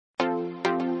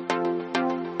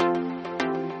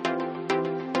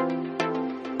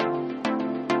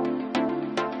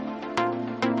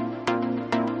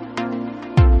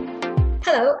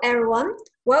Hello, everyone.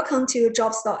 Welcome to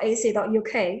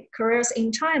jobs.ac.uk Careers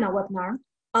in China webinar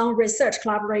on research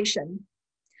collaboration.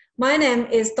 My name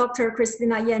is Dr.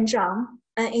 Christina Yan Zhang,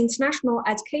 an international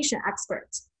education expert.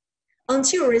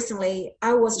 Until recently,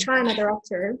 I was China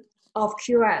Director of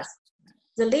QS,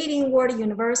 the leading world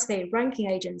university ranking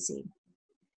agency.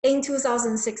 In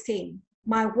 2016,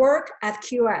 my work at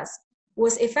QS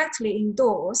was effectively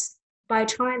endorsed by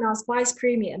China's Vice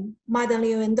Premier, Madam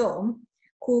Liu Yundong,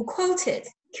 who quoted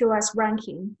QS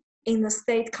ranking in the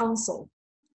State Council,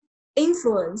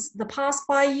 influenced the past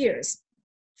 5 years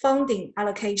funding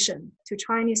allocation to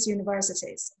Chinese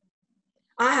universities.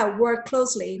 I have worked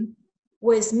closely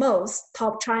with most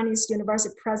top Chinese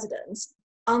university presidents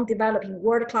on developing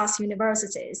world-class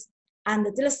universities and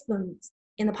the disciplines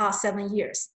in the past 7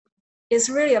 years.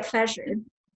 It's really a pleasure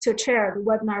to chair the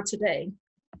webinar today.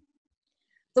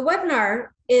 The webinar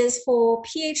is for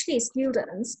PhD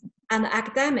students and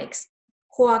academics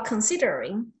who are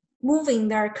considering moving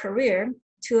their career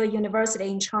to a university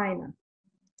in China.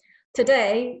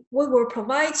 Today, we will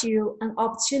provide you an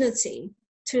opportunity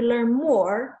to learn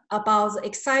more about the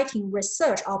exciting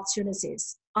research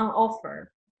opportunities on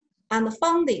offer and the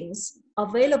fundings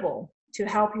available to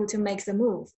help you to make the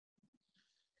move.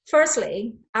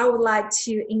 Firstly, I would like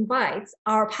to invite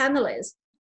our panelists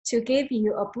to give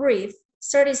you a brief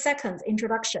 30-second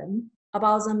introduction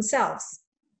about themselves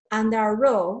and their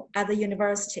role at the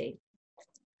university.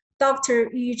 Dr.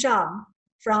 Yu Zhang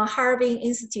from Harbin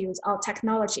Institute of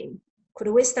Technology. Could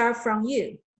we start from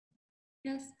you?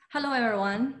 Yes. Hello,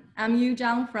 everyone. I'm Yu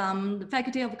Zhang from the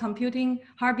Faculty of Computing,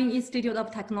 Harbin Institute of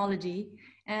Technology,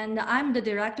 and I'm the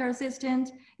Director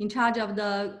Assistant in charge of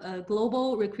the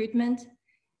global recruitment.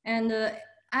 And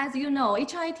as you know,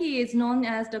 HIT is known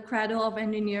as the cradle of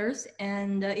engineers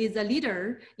and is a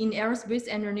leader in aerospace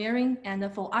engineering, and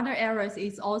for other areas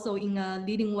is also in a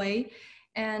leading way.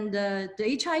 And the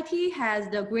HIT has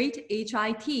the great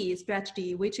HIT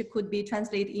strategy, which could be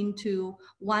translated into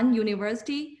one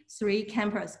university, 3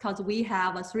 campuses, because we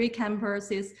have 3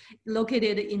 campuses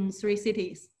located in 3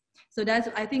 cities. So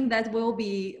I think that will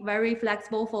be very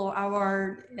flexible for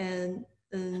our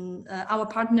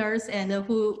partners and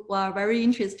who are very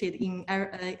interested in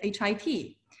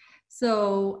HIT.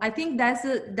 So I think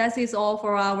that is all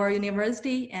for our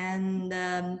university and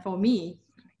for me.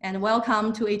 And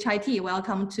welcome to HIT,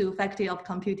 welcome to Faculty of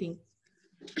Computing.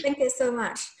 Thank you so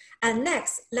much. And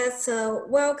next, let's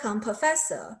welcome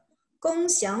Professor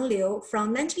Gongxiang Liu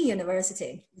from Nanjing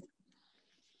University.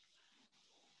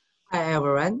 Hi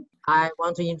everyone, I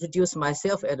want to introduce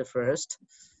myself at first.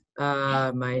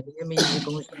 My name is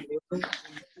Gongxiang Liu,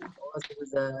 also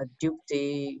the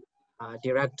Deputy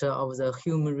Director of the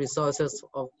Human Resources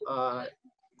of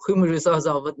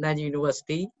Nanjing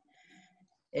University.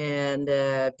 And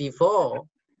before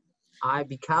I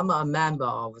become a member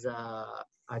of the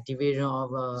Division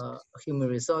of Human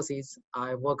Resources,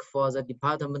 I work for the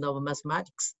Department of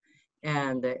Mathematics.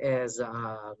 And as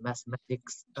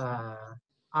mathematics,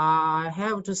 I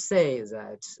have to say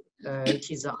that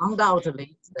it is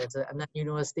undoubtedly that Nanjing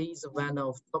University is one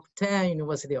of top 10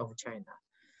 universities of China.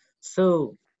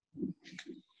 So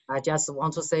I just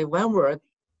want to say one word: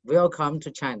 welcome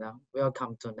to China,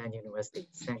 welcome to Nanjing University.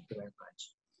 Thank you very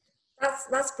much.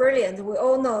 That's brilliant. We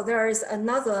all know there is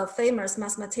another famous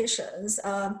mathematician,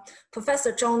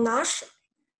 Professor John Nash.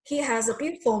 He has a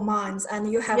beautiful mind,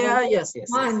 and you have a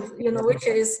mind, which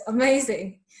is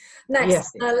amazing.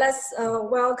 Next, let's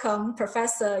welcome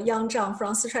Professor Yang Zhang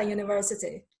from Sichuan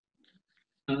University.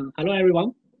 Hello,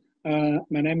 everyone.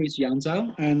 My name is Yang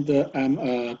Zhang, and I'm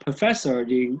a professor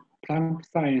in plant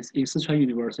science in Sichuan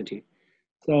University.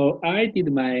 So I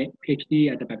did my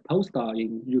PhD and my postdoc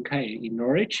in UK, in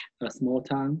Norwich, a small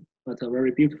town, but a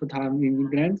very beautiful town in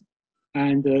England.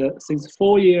 And since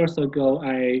 4 years ago,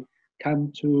 I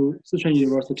came to Sichuan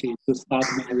University to start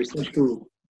my research group.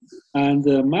 And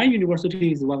my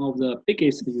university is one of the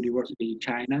biggest universities in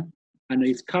China, and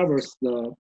it covers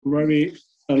the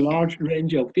a large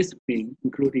range of disciplines,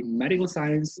 including medical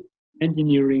science,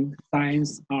 engineering,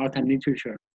 science, art, and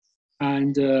literature.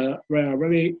 And we are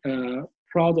very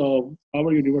proud of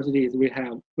our universities. We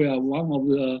are one of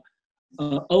the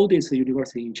oldest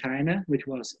university in China, which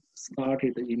was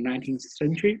started in 19th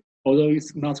century, although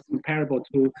it's not comparable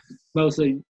to most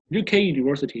UK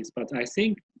universities, but I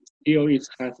think still it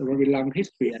has a very long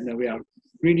history, and we are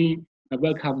really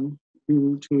welcome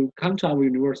to come to our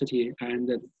university and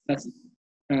let's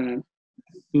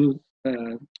do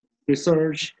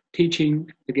research, teaching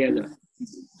together.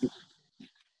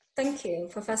 Thank you,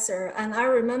 Professor. And I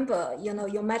remember,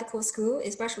 your medical school,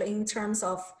 especially in terms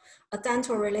of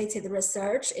dental related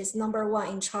research is #1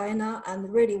 in China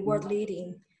and really world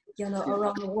leading,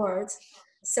 around the world.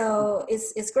 So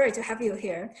it's great to have you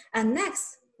here. And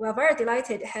next, we're very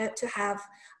delighted to have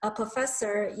a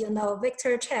professor,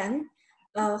 Victor Chen,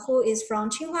 who is from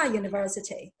Tsinghua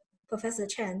University. Professor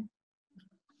Chen.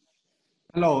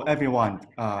 Hello, everyone.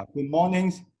 Good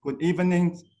morning, good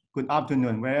evening, good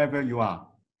afternoon, wherever you are.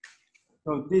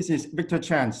 So this is Victor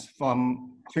Chen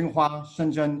from Tsinghua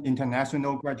Shenzhen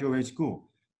International Graduate School.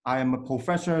 I am a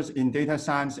professor in data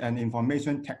science and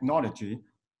information technology,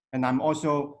 and I'm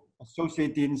also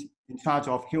associate dean in charge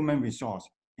of human resource,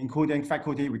 including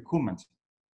faculty recruitment.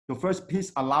 So first,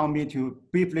 please allow me to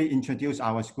briefly introduce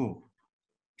our school.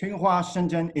 Tsinghua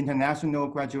Shenzhen International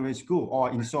Graduate School,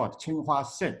 or in short, Tsinghua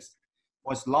 6,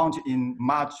 was launched in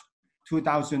March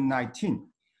 2019.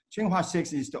 Tsinghua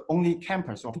 6 is the only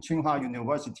campus of Tsinghua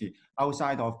University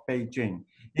outside of Beijing.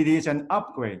 It is an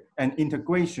upgrade and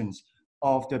integration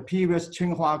of the previous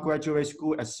Tsinghua Graduate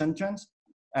School at Shenzhen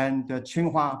and the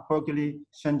Tsinghua Berkeley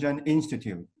Shenzhen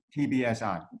Institute,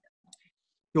 TBSI.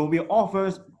 So we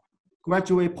offer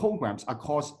graduate programs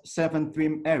across 7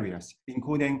 theme areas,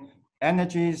 including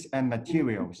energies and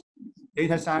materials,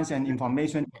 data science and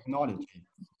information technology,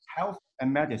 health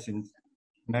and medicine,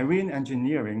 marine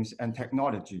engineering and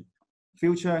technology,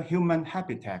 future human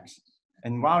habitats,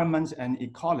 environment and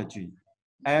ecology,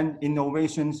 and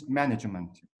innovations management.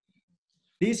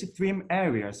 These theme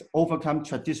areas overcome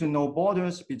traditional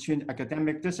borders between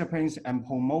academic disciplines and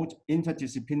promote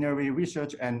interdisciplinary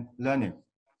research and learning.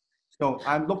 So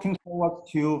I'm looking forward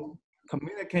to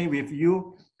communicate with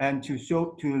you and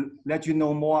to let you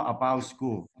know more about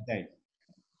school today.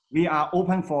 We are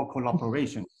open for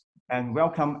collaboration and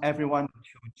welcome everyone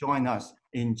to join us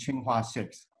in Tsinghua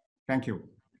 6. Thank you.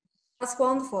 That's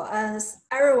wonderful. As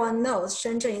everyone knows,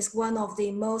 Shenzhen is one of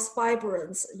the most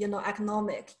vibrant,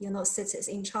 economic, cities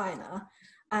in China.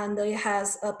 And it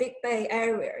has a big Bay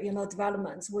Area,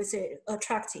 development, which is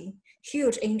attracting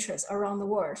huge interest around the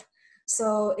world.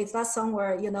 So if that's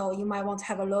somewhere, you might want to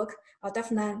have a look, I'll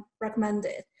definitely recommend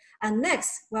it. And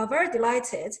next, we're very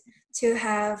delighted to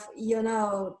have, Yu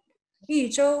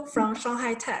Zhou from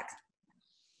Shanghai Tech.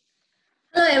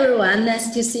 Hello everyone,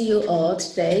 nice to see you all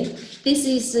today. This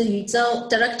is Yu Zhou,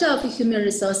 Director of Human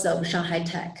Resources of Shanghai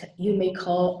Tech. You may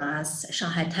call us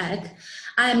Shanghai Tech.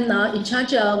 I am now in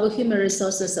charge of human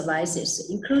resources services,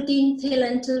 including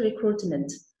talent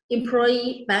recruitment,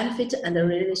 employee benefit and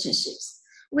relationships.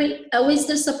 With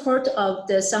the support of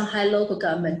the Shanghai local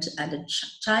government and the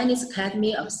Chinese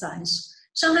Academy of Science,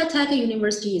 Shanghai Tech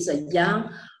University is a young,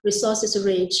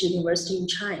 resources-rich university in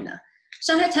China.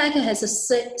 Shanghai Tech has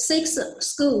 6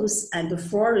 schools and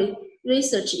 4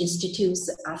 research institutes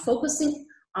are focusing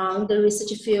on the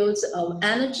research fields of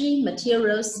energy,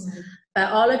 materials,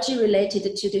 biology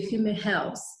related to the human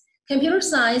health, computer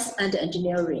science and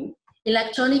engineering,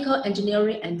 electronical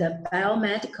engineering and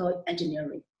biomedical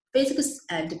engineering, physics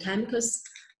and chemicals,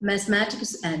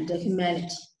 mathematics and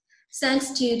humanity.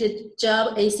 Thanks to the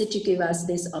jobs.ac to give us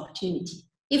this opportunity.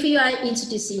 If you are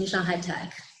interested in Shanghai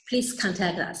Tech, please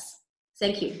contact us.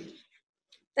 Thank you.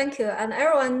 Thank you. And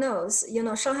everyone knows,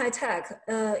 Shanghai Tech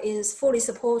is fully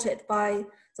supported by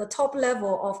the top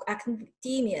level of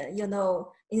academia,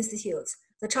 institutes,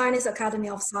 the Chinese Academy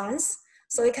of Science.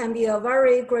 So it can be a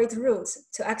very great route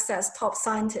to access top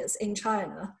scientists in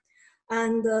China.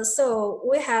 And so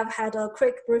we have had a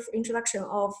quick brief introduction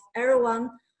of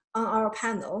everyone on our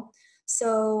panel.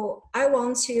 So I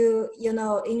want to,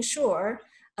 ensure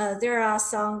there are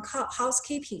some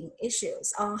housekeeping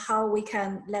issues on how we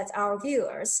can let our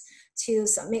viewers to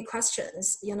submit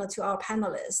questions, to our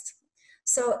panelists.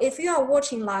 So if you are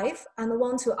watching live and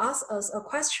want to ask us a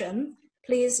question,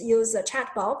 please use the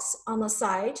chat box on the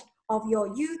side of your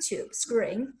YouTube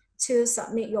screen to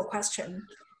submit your question.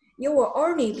 You will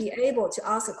only be able to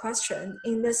ask a question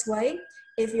in this way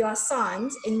if you are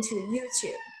signed into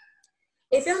YouTube.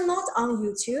 If you're not on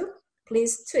YouTube,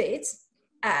 please tweet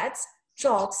at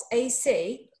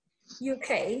jobs.ac.uk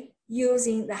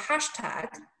using the hashtag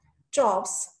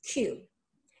JobsQ.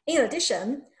 In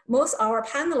addition, most of our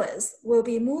panelists will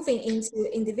be moving into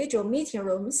individual meeting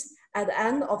rooms at the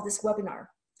end of this webinar.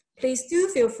 Please do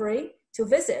feel free to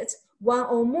visit one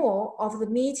or more of the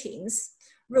meetings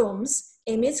rooms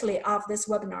immediately after this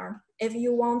webinar if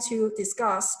you want to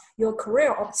discuss your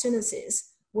career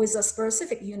opportunities with a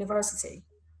specific university.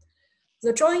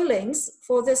 The join links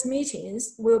for these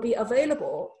meetings will be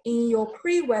available in your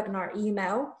pre-webinar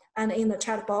email and in the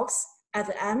chat box at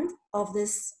the end of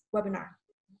this webinar.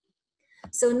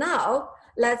 So now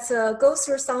let's go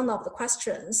through some of the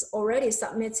questions already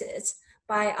submitted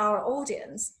by our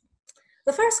audience.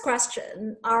 The first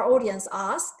question our audience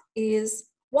asks is,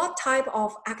 what type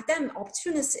of academic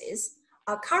opportunities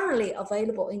are currently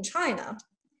available in China?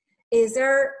 Is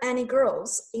there any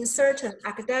growth in certain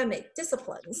academic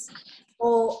disciplines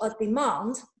or a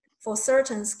demand for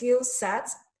certain skill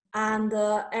sets and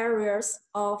areas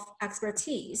of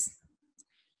expertise?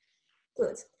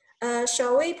 Good.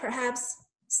 Shall we perhaps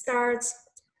start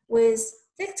with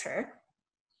Victor?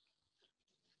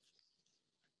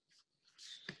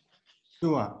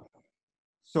 Sure.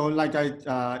 So like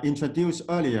I introduced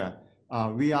earlier,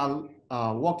 we are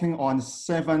working on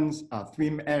 7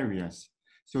 theme areas.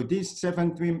 So these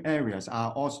 7 theme areas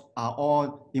are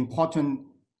all important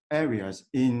areas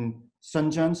in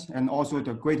Shenzhen and also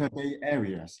the Greater Bay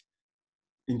areas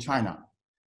in China.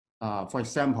 For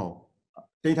example,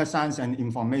 data science and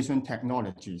information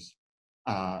technologies,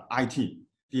 IT.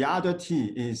 The other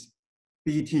T is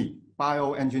BT,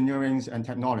 bioengineering and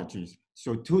technologies.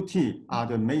 So 2T are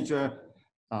the major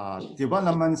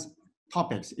development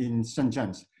topics in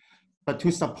Shenzhen. But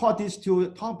to support these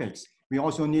 2 topics, we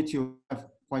also need to have,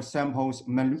 for example,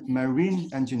 marine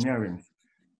engineering,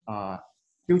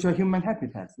 future human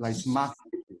habitats like smart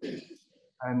cities,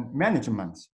 and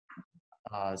management.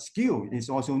 Skill is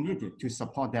also needed to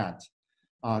support that.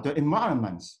 The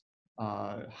environment,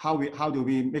 how do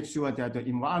we make sure that the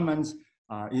environment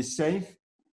is safe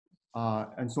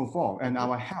and so forth, and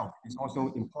our health is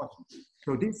also important.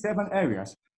 So these 7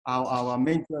 areas are our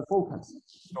major focus.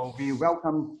 So we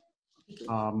welcome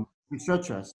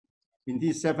researchers in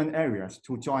these 7 areas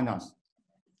to join us.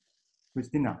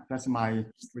 Christina, that's my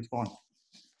response.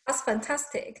 That's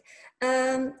fantastic.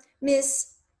 Ms.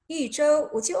 Yu Zhou,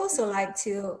 would you also like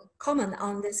to comment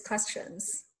on these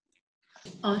questions?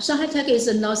 Shanghai Tech is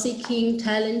now seeking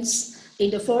talents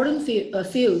in the following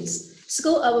fields.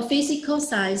 School of Physical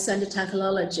Science and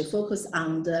Technology focus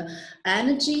on the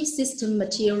energy system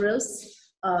materials,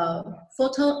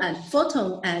 photon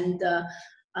and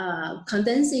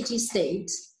condensate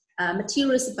state,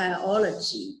 materials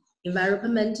biology,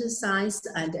 environmental science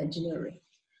and engineering.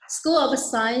 School of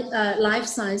Life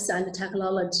Science and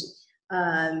Technology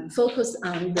focus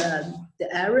on the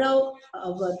area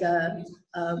of the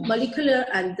molecular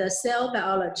and the cell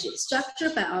biology, structure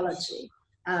biology,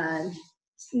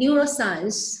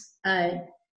 neuroscience,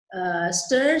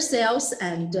 stem cells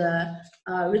and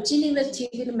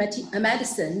regenerative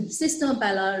medicine, system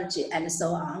biology, and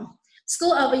so on.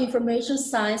 School of Information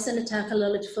Science and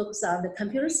Technology focus on the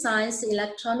computer science,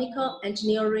 electronic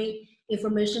engineering,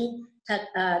 information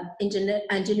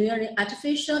engineering,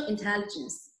 artificial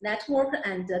intelligence, network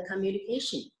and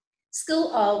communication.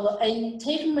 School of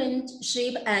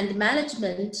Entrepreneurship and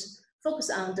Management focus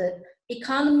on the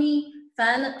economy,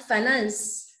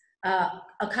 finance,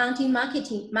 accounting,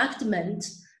 marketing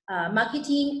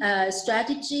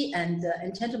strategy and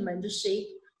entrepreneurship.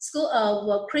 School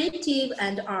of Creative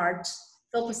and Art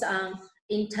focus on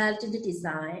intelligent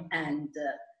design and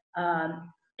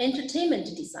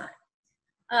entertainment design.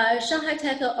 Shanghai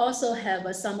Tech also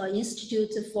have some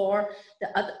institute for the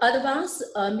advanced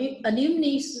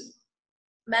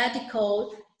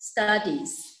medical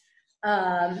studies,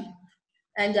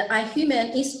 and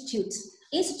iHuman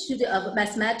Institute of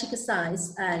Mathematical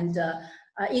Science and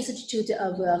Institute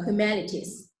of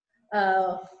Humanities.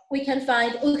 We can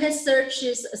search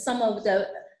some of the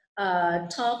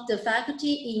top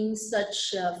faculty in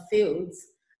such fields.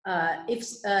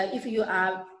 If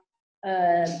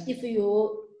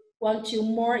you want to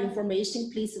more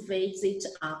information, please visit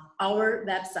our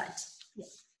website. Yeah.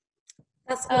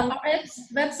 That's our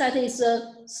website is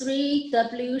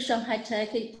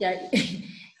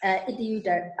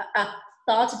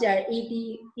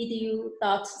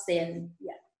www.shanghai.edu.cn.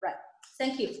 Yeah, right.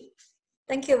 Thank you.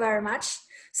 Thank you very much.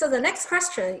 So the next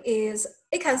question is,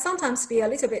 it can sometimes be a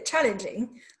little bit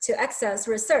challenging to access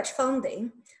research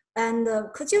funding. And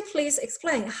could you please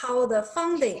explain how the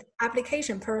funding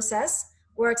application process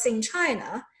works in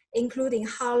China, including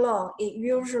how long it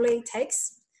usually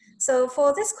takes? So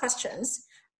for these questions,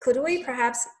 could we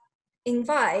perhaps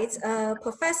invite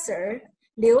Professor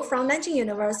Liu from Nanjing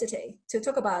University to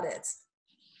talk about it?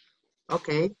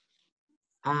 Okay,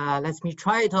 let me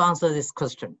try to answer this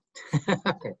question.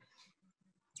 Okay.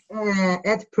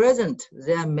 At present,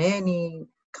 there are many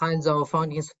kinds of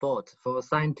funding support for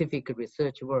scientific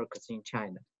research works in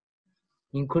China,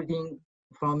 including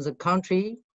from the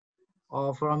country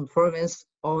or from province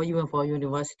or even for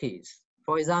universities.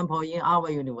 For example, in our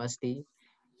university,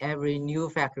 every new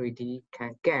faculty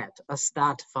can get a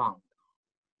start fund.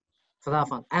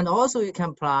 And also you can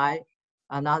apply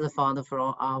another fund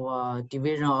from our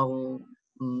division of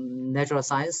natural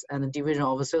science and division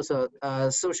of social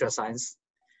science.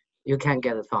 you can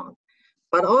get a fund.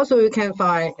 But also you can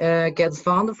find get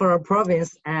fund for a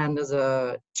province and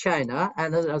the China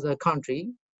and the other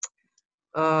country.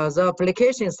 The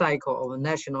application cycle of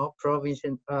national province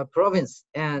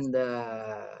and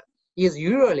is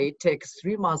usually takes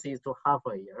 3 months to half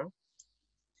a year.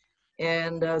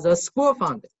 And the school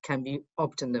fund can be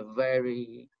obtained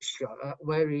very short,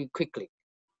 very quickly,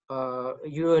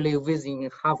 usually within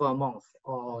half a month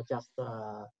or just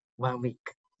 1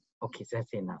 week. Okay,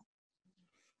 that's enough.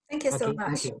 Thank you so Okay, much.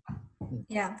 thank you.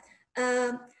 Yeah.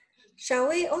 Shall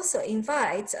we also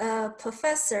invite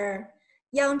Professor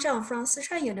Yang Zhang from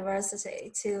Sichuan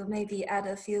University to maybe add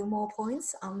a few more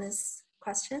points on this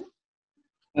question?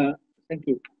 Thank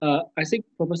you. I think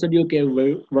Professor Liu gave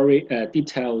very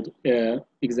detailed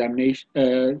examples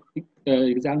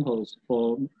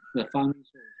for the funding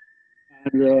source.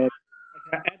 And I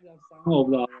can add some of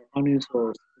the funding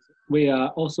source. We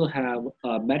also have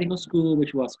a medical school,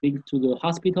 which was linked to the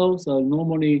hospital. So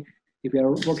normally, if you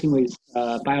are working with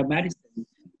biomedicine,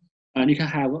 and you can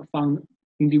have fund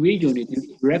individually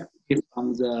directly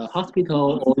from the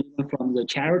hospital or even from the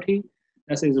charity.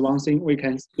 That is one thing we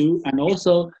can do. And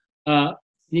also,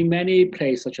 in many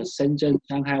places such as Shenzhen,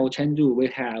 Shanghai, or Chengdu, we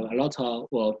have a lot of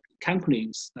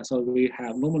companies. So we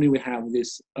have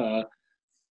this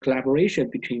collaboration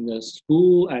between the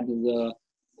school and the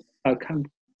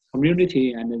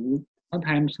community, and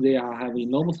sometimes they have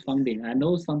enormous funding. I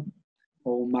know some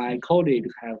of my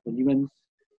colleagues have even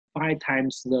 5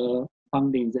 times the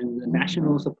funding than the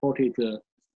national supported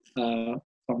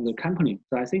from the company.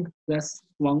 So I think that's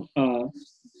one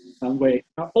way.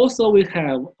 Also, we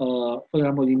have, for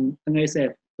example, in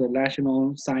NSF, the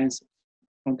National Science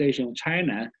Foundation of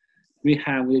China, we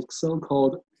have this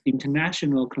so-called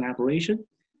international collaboration.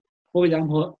 For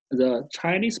example, the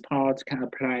Chinese part can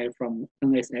apply from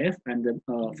NSF, and the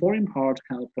foreign part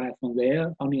can apply from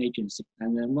their funding agency.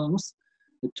 And then once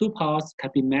the 2 parts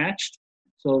can be matched,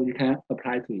 so you can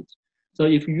apply to it. So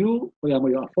if you, for example,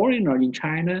 you're a foreigner in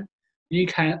China, you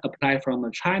can apply from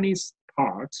a Chinese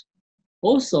part.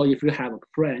 Also, if you have a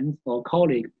friend or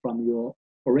colleague from your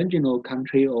original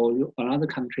country or another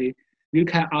country, you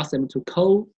can ask them to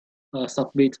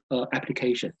co-submit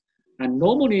application. And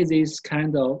normally this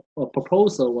kind of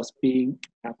proposal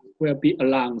will be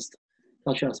announced,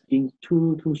 such as being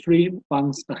 2 to 3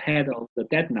 months ahead of the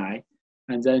deadline,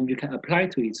 and then you can apply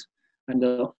to it. And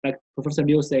like Professor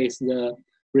Liu says, the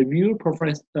review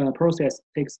process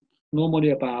takes normally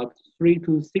about 3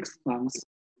 to 6 months.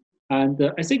 And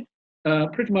I think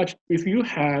pretty much if you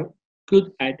have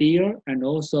good idea, and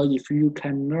also if you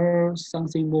can learn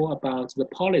something more about the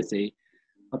policy,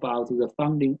 about the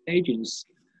funding agents,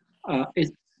 I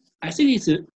think it's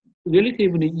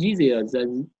relatively easier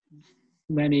than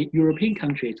many European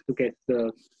countries to get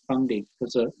the funding.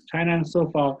 Because China so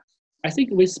far, I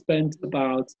think we spent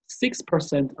about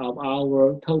 6% of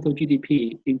our total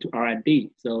GDP into R&D.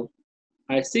 So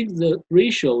I think the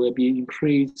ratio will be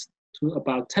increased to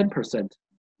about 10%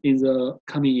 in the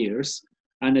coming years.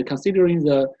 And considering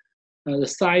the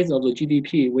size of the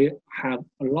GDP, we have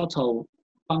a lot of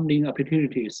funding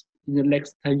opportunities in the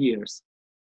next 10 years.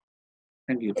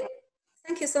 Thank you.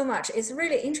 Thank you so much. It's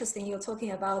really interesting you're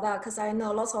talking about that, because I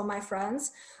know lots of my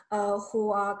friends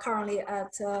who are currently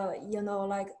at,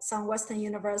 like some Western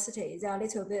universities. They are a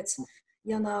little bit,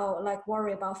 like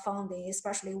worried about funding,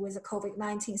 especially with the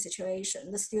COVID-19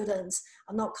 situation. The students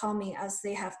are not coming as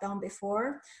they have done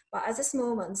before. But at this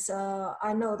moment,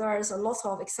 I know there is a lot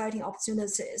of exciting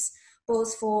opportunities,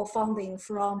 both for funding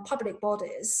from public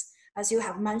bodies, as you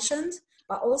have mentioned,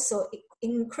 but also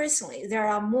increasingly there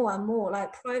are more and more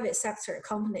like private sector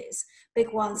companies,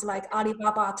 big ones like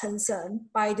Alibaba, Tencent,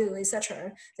 Baidu,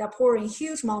 etc. They're pouring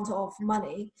huge amount of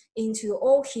money into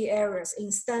all key areas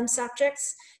in STEM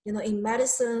subjects, in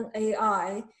medicine,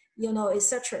 AI,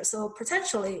 etc. So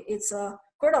potentially it's a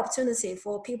great opportunity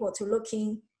for people to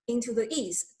looking into the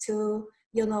East to,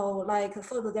 like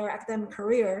further their academic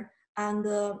career.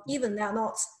 And even they're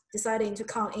not deciding to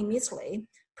come immediately,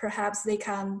 perhaps they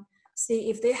can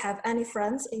see if they have any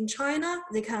friends in China,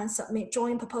 they can submit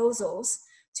joint proposals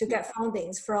to get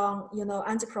fundings from,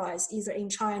 enterprise either in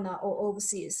China or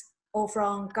overseas, or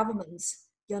from governments,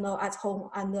 at home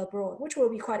and abroad, which will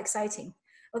be quite exciting.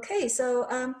 Okay, so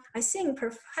I think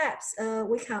perhaps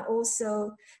we can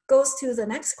also go to the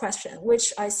next question,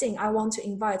 which I think I want to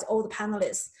invite all the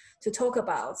panelists to talk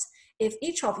about. If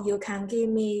each of you can give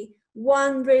me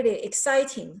one really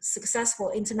exciting,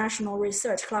 successful international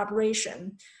research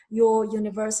collaboration your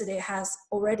university has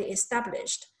already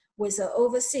established with an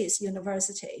overseas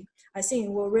university, I think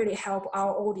it will really help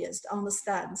our audience to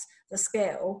understand the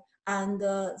scale and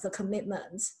the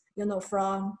commitment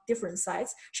from different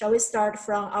sides. Shall we start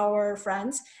from our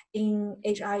friends in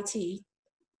HIT?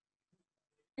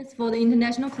 It's for the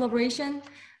international collaboration.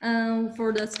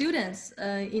 For the students,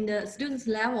 in the students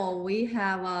level, we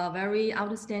have a very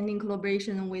outstanding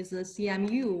collaboration with the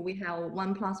CMU. We have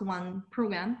 1+1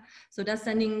 program. So that's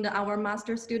sending our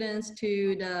master students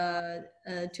to the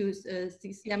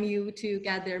CMU to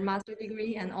get their master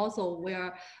degree. And also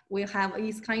we have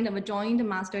is kind of a joint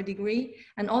master degree.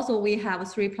 And also we have a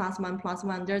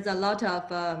 3+1+1. There's a lot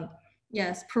of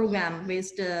yes, program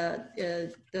with the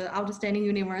outstanding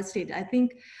university. I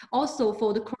think also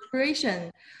for the collaboration,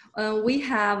 we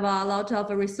have a lot of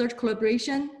research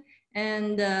collaboration.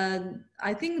 And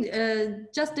I think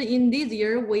just in this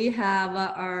year, we have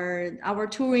our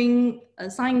touring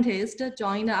scientist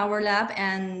joined our lab,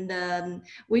 and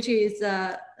which is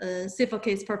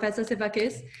Professor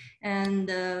Sifakis,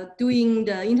 and doing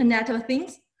the Internet of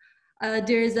Things.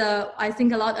 There is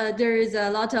there is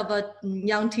a lot of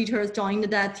young teachers joined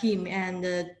that team and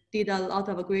did a lot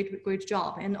of a great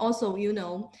job. And also,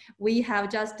 we have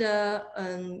just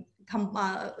to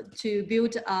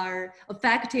build our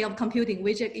faculty of computing,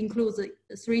 which includes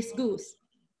 3 schools: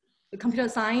 the computer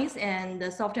science and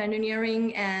the software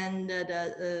engineering and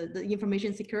the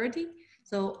information security.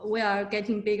 So we are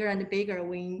getting bigger and bigger.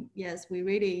 We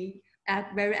really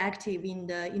act very active in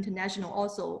the international,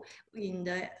 also in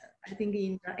the I think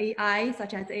in the AI,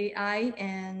 such as AI,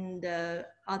 and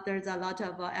there's a lot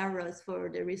of areas for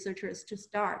the researchers to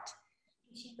start.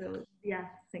 So yeah,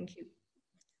 thank you.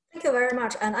 Thank you very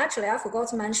much. And actually, I forgot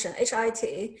to mention,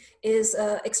 HIT is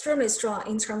extremely strong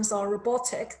in terms of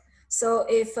robotic. So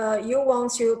if you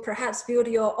want to perhaps build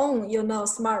your own,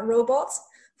 smart robots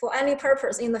for any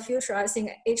purpose in the future, I think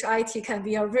HIT can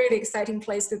be a really exciting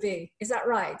place to be. Is that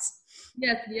right?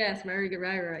 Yes, very good,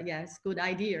 yes, good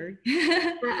idea.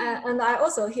 And I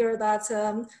also hear that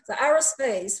the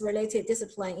aerospace related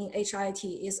discipline in HIT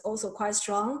is also quite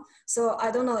strong. So I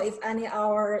don't know if any of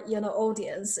our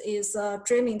audience is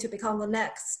dreaming to become the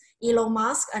next Elon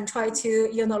Musk and try to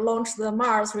launch the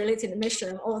Mars related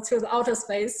mission or to the outer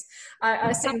space.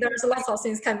 I think there's lots of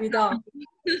things can be done.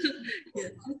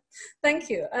 Yes. Thank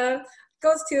you.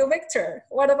 Goes to Victor.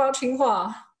 What about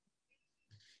Tsinghua?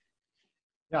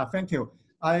 Yeah, thank you.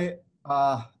 I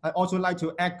also like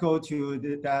to echo to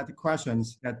the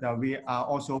questions that we are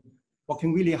also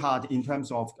working really hard in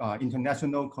terms of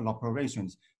international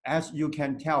collaborations. As you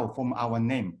can tell from our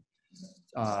name,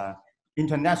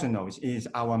 internationals is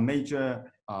our major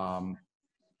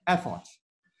effort.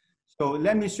 So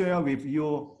let me share with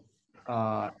you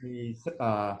the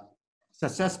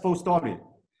successful story,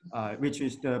 which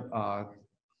is the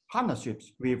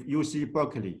partnerships with UC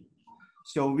Berkeley.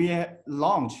 So we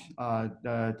launched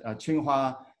the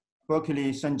Tsinghua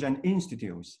Berkeley Shenzhen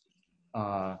Institutes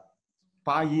 5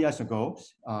 years ago,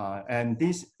 and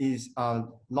this is a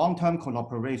long-term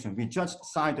collaboration. We just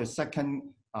signed the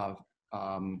second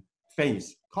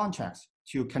phase contracts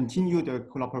to continue the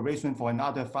collaboration for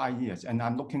another 5 years, and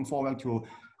I'm looking forward to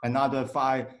another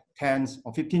 5, 10,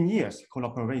 or 15 years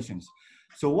collaborations.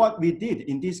 So what we did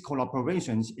in these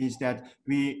collaborations is that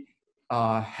we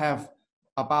have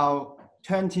about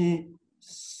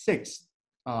 26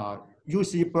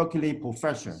 UC Berkeley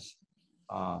professors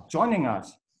joining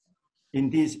us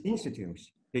in these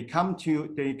institutes. They come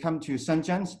to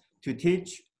Shenzhen to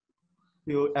teach,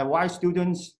 to advise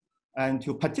students, and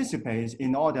to participate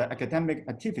in all the academic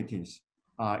activities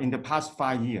in the past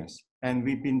 5 years. And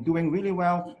we've been doing really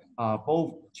well.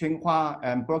 Both Tsinghua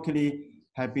and Berkeley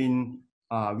have been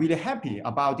really happy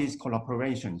about these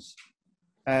collaborations.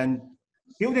 And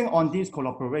building on these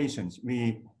collaborations,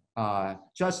 we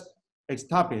just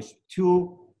established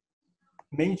 2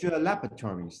 major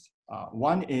laboratories.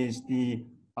 One is the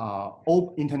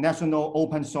International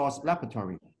Open Source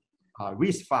Laboratory,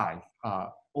 RISC-V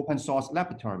Open Source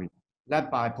Laboratory,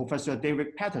 led by Professor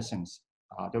David Patterson,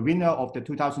 the winner of the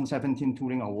 2017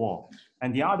 Turing Award.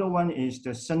 And the other one is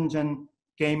the Shenzhen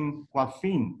Game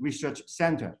Graphene Research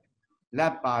Center,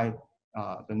 led by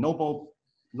the Nobel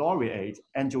laureate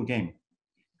Angel Game.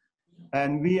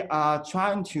 And we are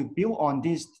trying to build on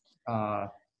these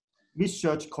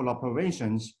research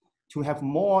collaborations to have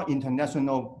more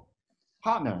international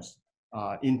partners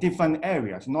in different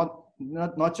areas,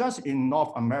 not just in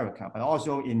North America, but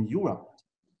also in Europe,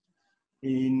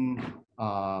 in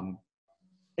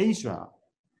Asia,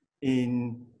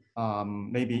 in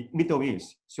maybe Middle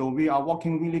East. So we are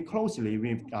working really closely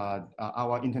with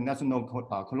our international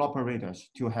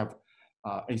collaborators to have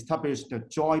established the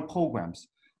joint programs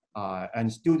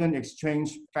and student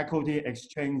exchange, faculty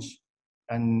exchange,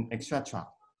 and etc.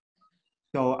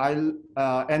 So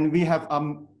and we have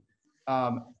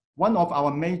one of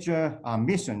our major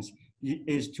missions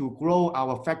is to grow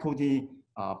our faculty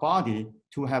body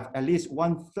to have at least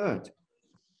 1/3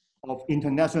 of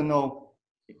international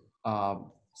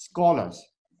scholars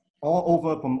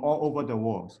from all over the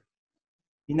world.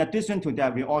 In addition to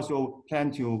that, we also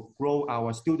plan to grow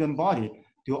our student body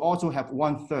to also have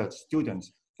 1/3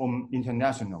 students from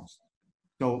internationals.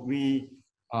 So we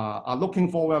are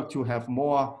looking forward to have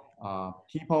more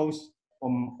people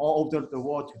from all over the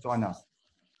world to join us.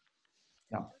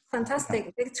 Yeah.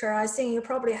 Fantastic, Victor. I think you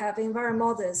probably have been very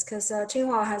modest because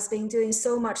Tsinghua has been doing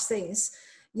so much things,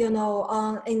 you know,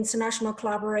 on international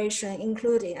collaboration,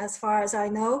 including, as far as I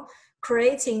know,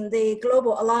 creating the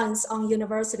Global Alliance on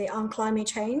University on Climate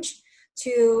Change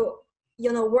to,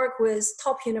 you know, work with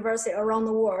top universities around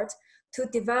the world to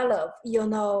develop, you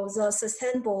know, the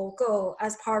sustainable goal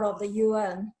as part of the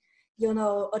UN, you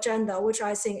know, agenda, which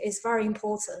I think is very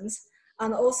important.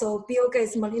 And also Bill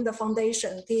Gates Melinda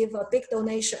Foundation gave a big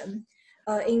donation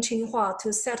in Tsinghua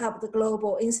to set up the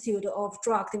Global Institute of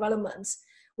Drug Development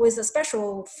with a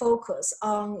special focus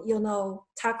on, you know,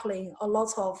 tackling a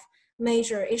lot of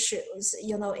major issues,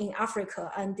 you know, in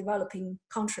Africa and developing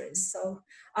countries. So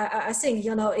I think,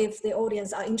 you know, if the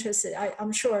audience are interested,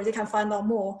 I'm sure they can find out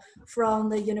more from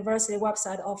the university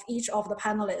website of each of the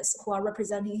panelists who are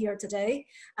representing here today.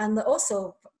 And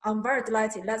also, I'm very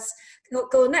delighted. Let's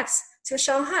go next to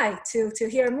Shanghai to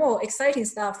hear more exciting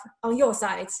stuff on your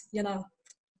side, you know.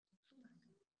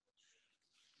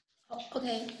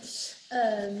 Okay.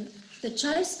 The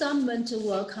Chinese government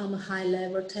welcome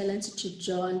high-level talent to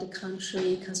join the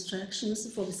country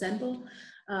constructions. For example,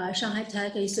 Shanghai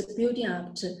Tech is building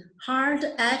up hard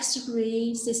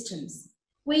X-ray systems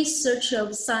with search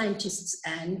of scientists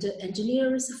and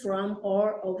engineers from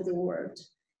all over the world.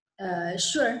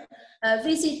 Sure,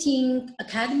 visiting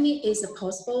academy is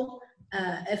possible.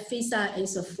 A visa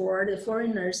is for the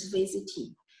foreigners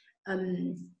visiting.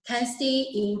 Can stay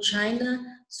in China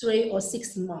 3 or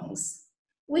 6 months.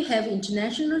 We have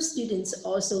international students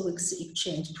also with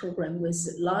exchange program with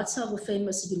lots of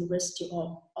famous universities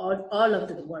all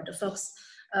over the world.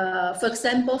 For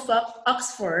example, for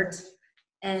Oxford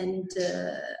and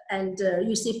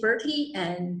UC Berkeley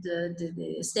and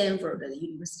the Stanford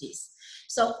universities.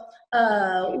 So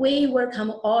we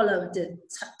welcome all of the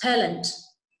talent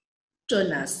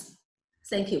join us.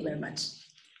 Thank you very much.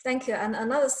 Thank you. And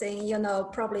another thing, you know,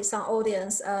 probably some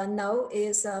audience know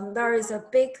is there is a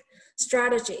big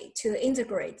strategy to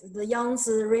integrate the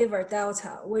Yangtze River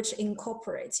Delta, which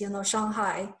incorporates, you know,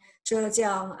 Shanghai,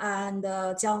 Zhejiang, and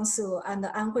Jiangsu and the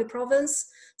Anhui province.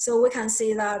 So we can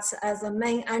see that as the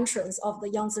main entrance of the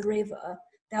Yangtze River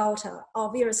Delta,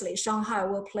 obviously Shanghai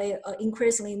will play an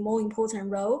increasingly more important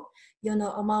role, you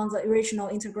know, among the regional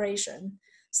integration.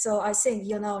 So I think,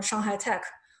 you know, Shanghai Tech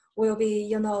will be,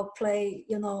 you know, play,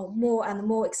 you know, more and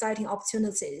more exciting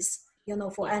opportunities, you know,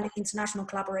 for any international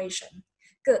collaboration.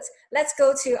 Good. Let's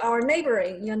go to our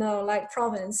neighboring, you know, like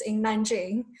province in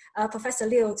Nanjing. Professor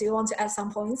Liu, do you want to add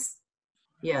some points?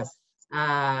 Yes.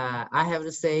 I have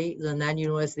to say the Nanjing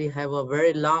University have a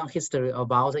very long history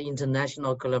about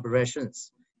international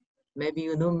collaborations. Maybe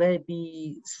you know,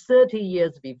 maybe 30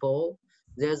 years before,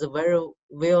 there's a very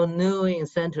well-known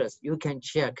centers. You can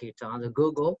check it on the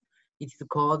Google. It's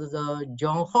called the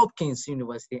Johns Hopkins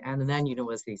University and Nanjing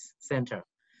University Center.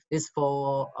 This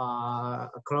for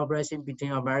collaboration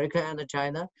between America and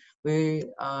China. We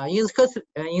in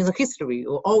the history, we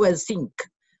always think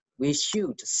we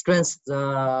should strengthen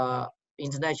the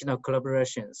international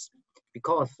collaborations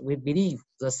because we believe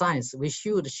the science, we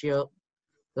should share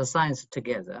the science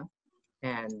together,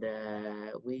 and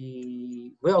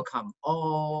we welcome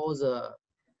all the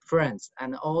friends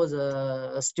and all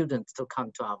the students to come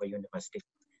to our university.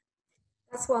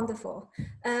 That's wonderful.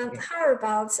 How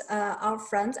about our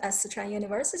friends at Sichuan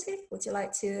University? Would you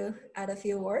like to add a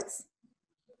few words?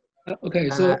 Okay,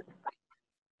 so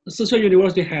Sichuan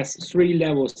University has 3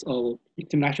 levels of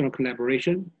international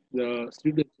collaboration: the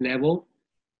student level,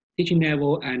 teaching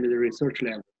level, and the research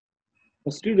level.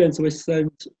 For students, we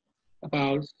send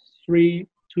about 3,000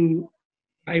 to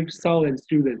 5,000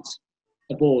 students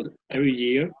abroad every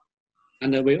year.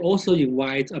 And we also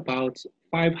invite about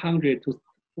 500 to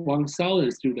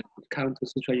 1,000 students to come to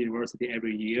Sichuan University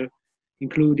every year,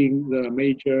 including the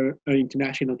major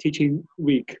international teaching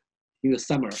week in the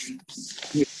summer.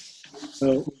 We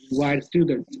invite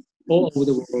students all over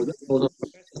the world, also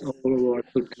professors all over the world,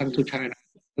 to come to China,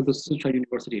 to Sichuan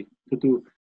University, to do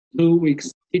 2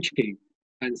 weeks teaching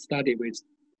and study with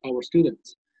our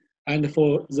students. And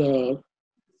for the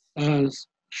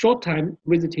short-time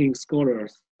visiting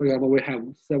scholars, for example, we have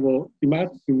several, in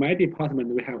my department,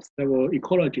 we have several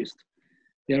ecologists.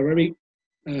 They are very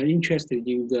interested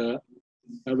in the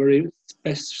very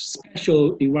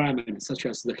special environment, such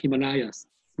as the Himalayas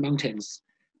mountains,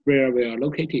 where we are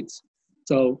located.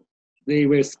 So they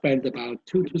will spend about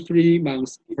 2 to 3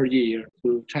 months per year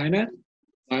to China.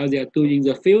 While they are doing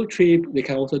the field trip, they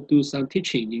can also do some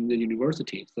teaching in the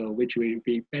university, so which will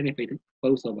be benefit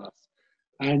both of us.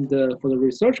 And for the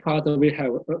research part, we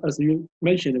have, as you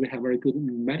mentioned, we have very good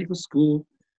medical school.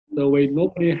 So we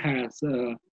normally have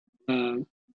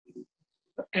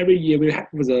every year we have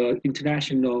the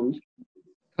international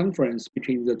conference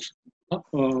between the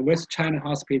West China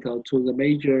hospital to the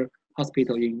major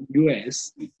hospital in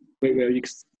US, where we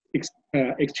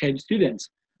exchange students.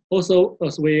 Also,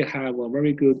 as we have a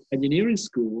very good engineering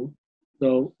school,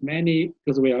 so many,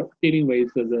 because we are dealing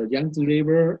with the Yangtze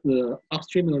River, the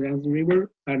upstream of the Yangtze River,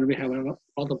 and we have a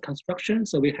lot of construction,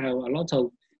 so we have a lot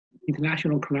of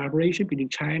international collaboration between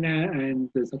China and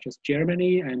such as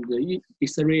Germany and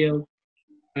Israel.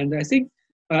 And I think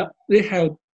they have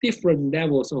different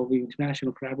levels of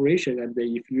international collaboration. And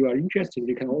if you are interested,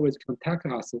 you can always contact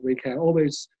us. We can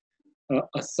always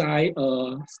assign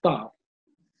a staff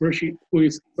who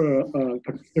is a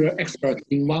particular expert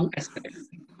in one aspect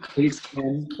to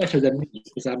explain better than me,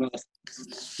 because I'm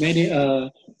many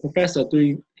professor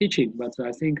doing teaching, but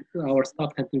I think our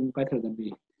staff can do better than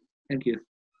me. Thank you.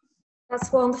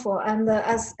 That's wonderful. And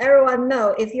as everyone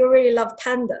know, if you really love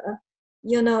panda,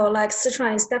 you know, like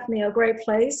Sichuan is definitely a great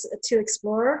place to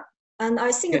explore. And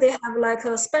I think they have like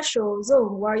a special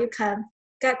zone where you can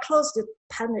get close to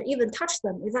panda, even touch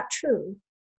them. Is that true?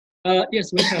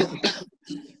 Yes, we have a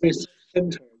research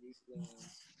center in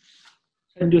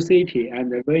Chengdu City,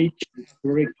 and we have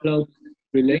very close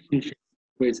relationship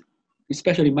with,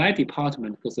 especially my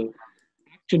department, because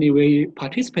actually we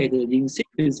participated in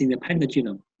sequencing the panda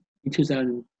genome in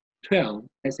 2012,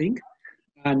 I think.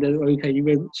 And we can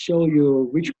even show you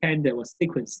which panda was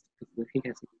sequenced, because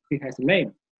he has a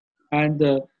name.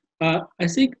 And I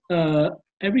think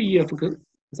every year, because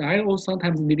I also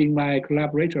sometimes meeting my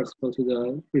collaborators go to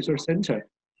the research center.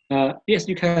 Yes,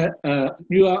 you can.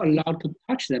 You are allowed to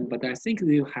touch them, but I think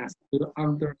you have to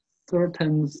under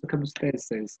certain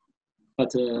circumstances.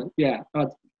 But yeah,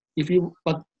 but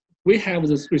we have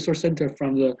this research center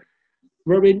from the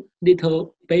very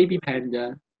little baby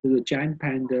panda to the giant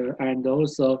panda, and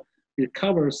also it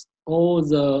covers all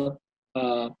the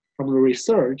from the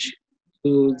research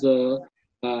to the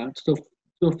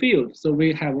field. So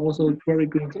we have also very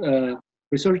good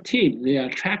research team. They are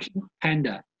tracking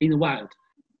panda in the wild.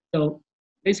 So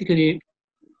basically,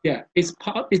 yeah, it's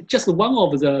just one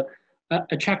of the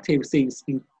attractive things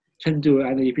in Chengdu.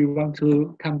 And if you want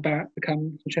to come to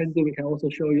Chengdu, we can also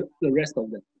show you the rest of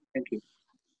them. Thank you.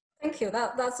 Thank you.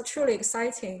 That's truly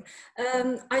exciting.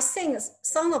 I think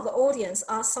some of the audience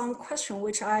asked some question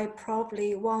which I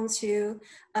probably want to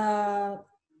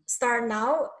start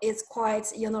now. It's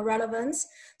quite relevant.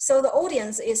 So the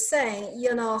audience is saying,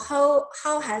 how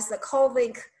has the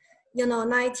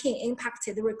COVID-19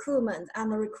 impacted the recruitment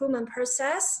and the recruitment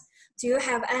process? Do you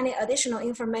have any additional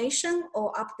information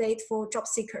or update for job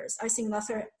seekers? I think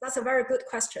that's a very good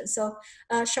question. So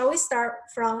shall we start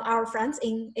from our friends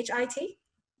in HIT?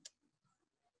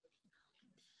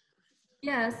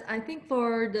 Yes, I think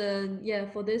for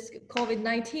this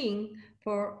COVID-19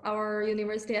 for our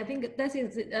university, I think that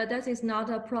is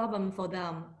not a problem for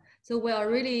them. So we are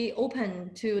really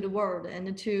open to the world and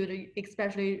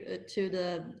especially to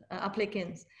the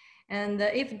applicants. And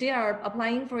if they are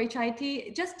applying for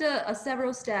HIT, just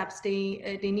several steps.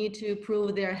 They need to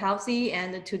prove they're healthy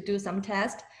and to do some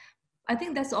tests. I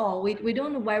think that's all. We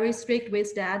don't very strict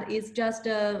with that. It's just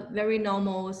very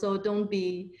normal. So don't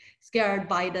be scared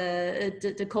by the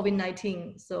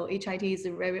COVID-19. So HIT is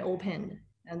very open,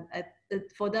 and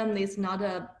for them it's not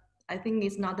a. I think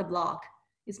it's not a block.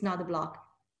 It's not a block.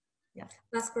 Yeah,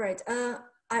 that's great.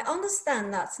 I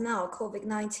understand that now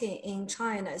COVID-19 in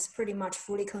China is pretty much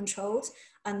fully controlled,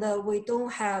 and we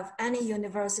don't have any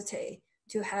university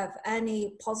to have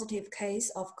any positive case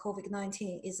of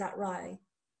COVID-19. Is that right?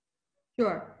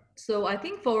 Sure. So I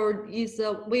think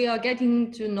we are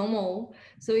getting to normal.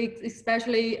 So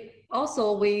especially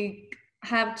also we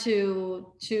have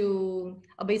to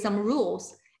obey some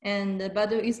rules,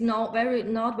 but it's not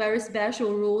very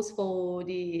special rules for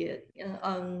the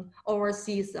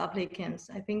overseas applicants.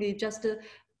 I think it just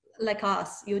like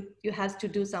us, you have to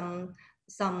do some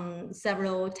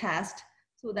several tests.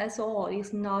 So that's all.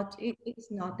 It's not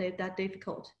that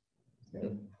difficult.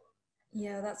 So.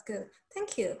 Yeah, that's good.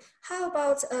 Thank you. How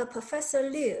about Professor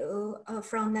Liu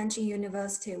from Nanjing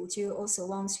University? Would you also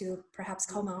want to perhaps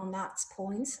comment on that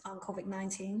point on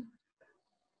COVID-19?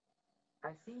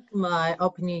 I think my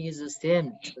opinion is the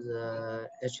same to the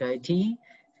HIT.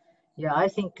 Yeah, I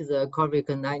think the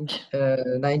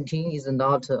COVID-19 is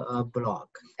not a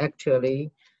block.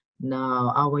 Actually,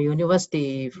 now our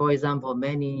university, for example,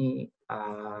 many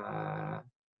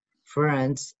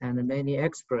friends and many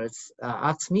experts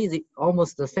ask me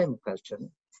almost the same question.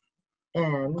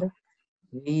 And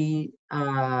we,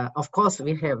 of course,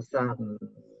 we have some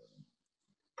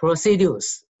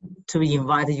procedures to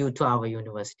invite you to our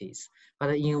universities,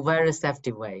 but in very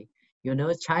safety way. You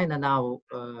know, China now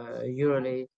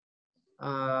usually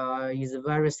is a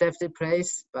very safety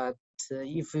place, but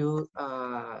if you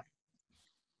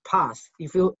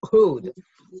if you hold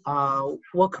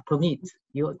work permit,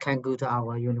 you can go to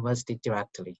our university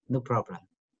directly, no problem,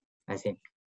 I think.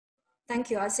 Thank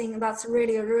you. I think that's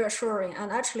really reassuring.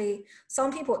 And actually,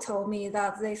 some people told me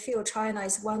that they feel China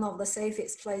is one of the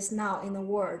safest places now in the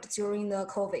world during the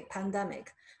COVID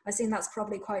pandemic. I think that's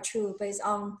probably quite true based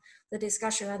on the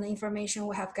discussion and the information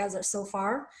we have gathered so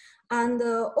far. And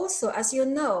also, as you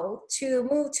know, to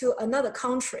move to another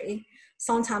country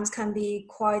sometimes can be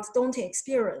quite daunting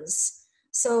experience.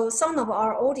 So some of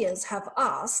our audience have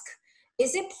asked,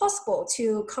 is it possible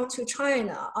to come to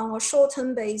China on a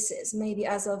short-term basis, maybe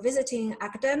as a visiting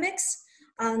academics?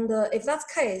 And if that's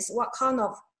the case, what kind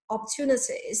of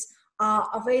opportunities are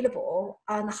available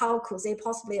and how could they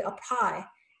possibly apply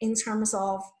in terms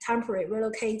of temporary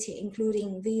relocating,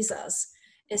 including visas,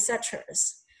 etc.?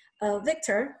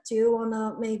 Victor, do you want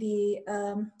to maybe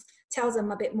tell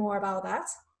them a bit more about that?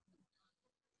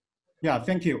 Yeah,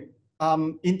 thank you.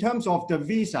 In terms of the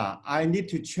visa, I need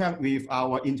to check with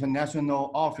our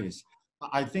international office.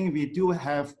 I think we do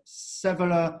have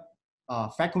several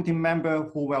faculty members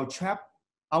who were trapped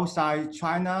outside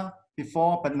China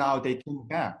before, but now they came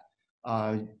back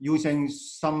using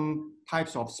some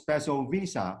types of special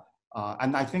visa.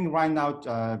 And I think right now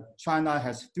China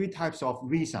has 3 types of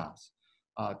visas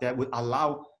that would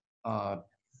allow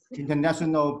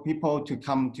international people to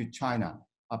come to China.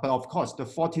 But of course, the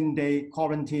 14-day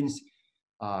quarantines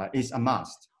is a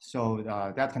must, so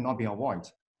that cannot be avoided.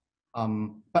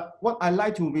 But what I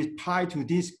like to reply to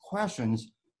these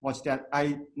questions was that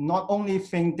I not only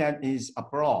think that is a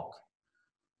block,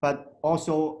 but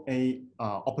also a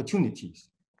opportunities.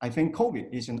 I think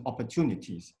COVID is an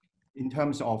opportunities in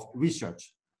terms of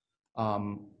research.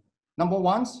 Number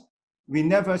one, we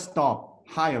never stop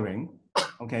hiring.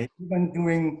 Okay, even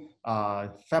during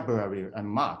February and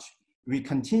March, we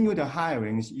continue the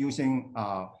hirings using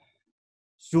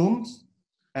Zooms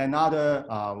and other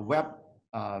web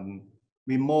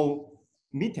remote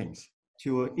meetings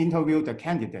to interview the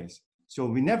candidates. So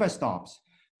we never stop.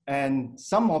 And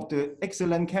some of the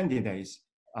excellent candidates,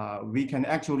 we can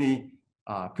actually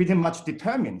pretty much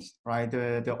determine, right,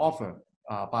 the offer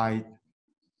by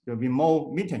the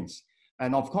remote meetings.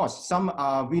 And of course, some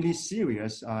are really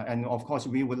serious. And of course,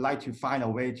 we would like to find a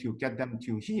way to get them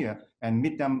to here and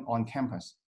meet them on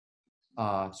campus.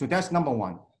 So that's number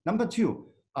one. Number two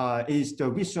is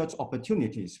the research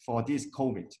opportunities for this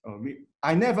COVID.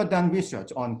 I never done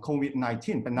research on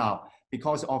COVID-19, but now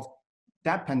because of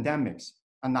that pandemics,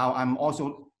 and now I'm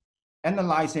also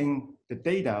analyzing the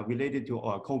data related to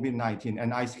COVID-19,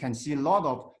 and I can see a lot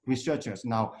of researchers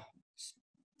now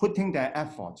putting their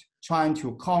effort trying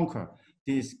to conquer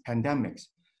these pandemics.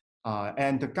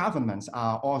 And the governments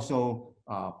are also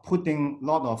putting a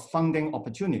lot of funding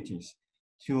opportunities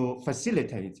to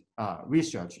facilitate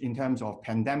research in terms of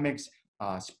pandemics,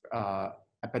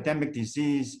 epidemic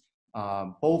disease,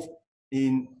 both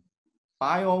in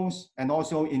bios and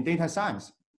also in data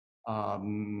science.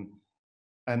 And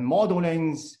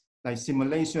modelings like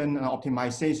simulation and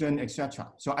optimization,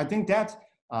 etc. So I think that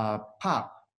part,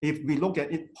 if we look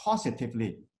at it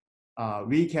positively,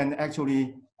 we can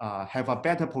actually have a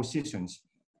better position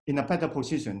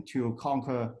to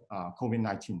conquer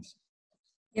COVID-19.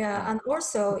 Yeah, and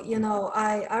also, you know,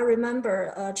 I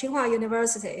remember Tsinghua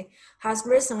University has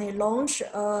recently launched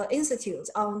an institute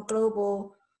on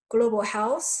global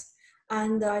health.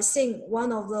 And I think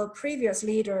one of the previous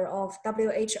leader of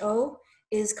WHO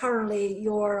is currently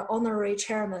your honorary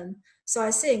chairman. So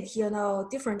I think, you know,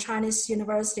 different Chinese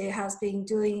university has been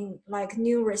doing like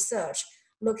new research,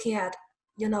 looking at,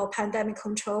 you know, pandemic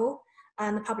control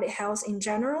and public health in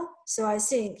general. So I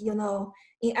think, you know,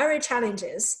 in every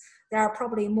challenges, there are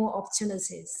probably more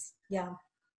opportunities. Yeah.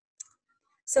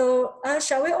 So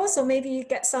shall we also maybe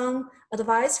get some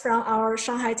advice from our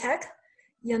Shanghai Tech,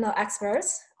 you know,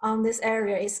 experts on this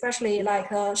area, especially like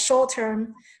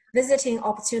short-term visiting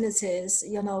opportunities,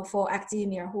 you know, for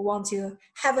academia who want to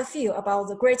have a feel about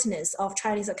the greatness of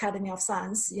Chinese Academy of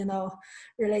Science, you know,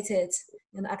 related,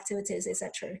 you know, activities,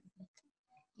 etc.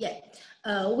 Yeah,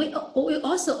 we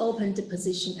also opened the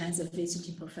position as a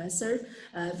visiting professor,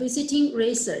 visiting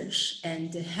research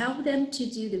and help them to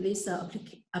do the visa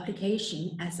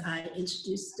application as I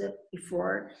introduced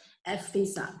before,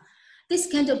 F-visa. This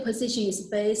kind of position is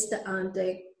based on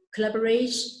the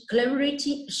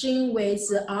collaboration with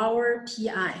our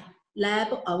PI,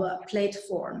 lab, our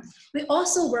platform. We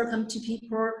also welcome to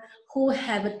people who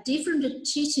have a different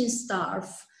teaching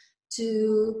staff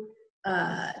to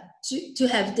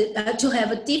have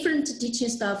a different teaching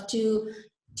staff to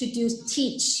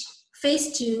teach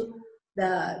face to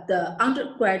the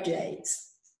undergraduates.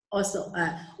 Also,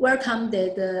 welcome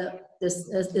the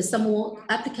some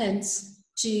applicants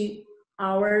to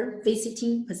our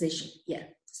visiting position. Yeah,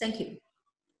 thank you.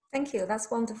 Thank you. That's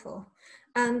wonderful.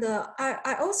 And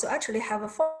I also actually have a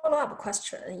follow-up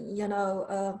question,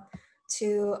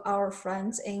 to our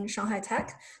friends in Shanghai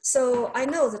Tech. So I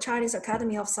know the Chinese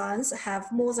Academy of Science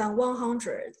have more than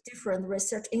 100 different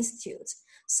research institutes.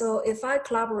 So if I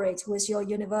collaborate with your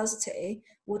university,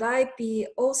 would I be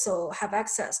also have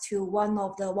access to one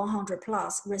of the 100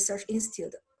 plus research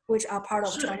institutes which are part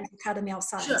of Chinese Academy of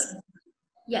Science? Sure.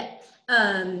 Yeah.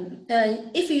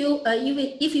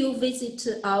 If you visit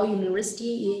our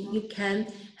university, you can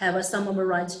have some of the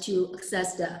rights to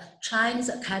access the Chinese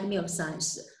Academy of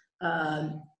Science.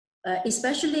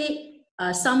 Especially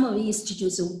some of the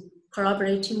institutes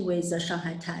collaborating with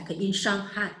Shanghai Tech in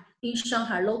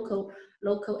Shanghai local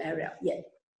area. Yeah.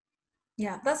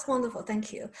 Yeah, that's wonderful.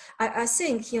 Thank you. I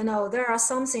think, there are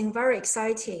something very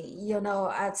exciting,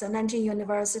 at Nanjing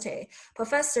University.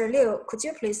 Professor Liu, could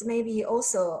you please maybe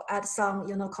also add some,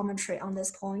 commentary on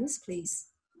these points, please?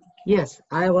 Yes,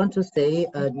 I want to say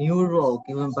a new role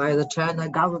given by the China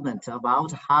government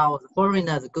about how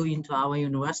foreigners go into our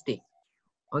university.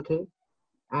 Okay,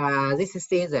 this is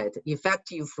saying that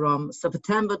effective from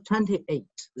September 28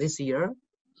 this year,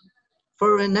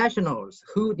 foreign nationals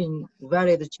holding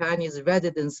valid Chinese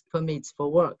residence permits for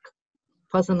work,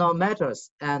 personal matters,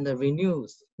 and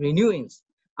renewings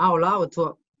are allowed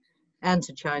to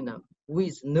enter China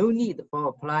with no need for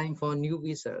applying for new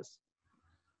visas.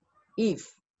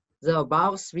 If the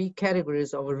above three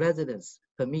categories of residence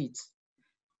permits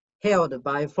held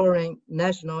by foreign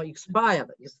national expired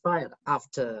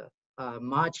after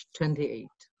March 28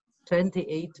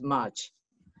 March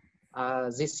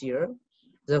this year,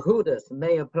 the holders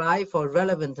may apply for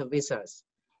relevant visas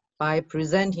by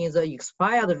presenting the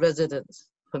expired residence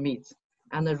permits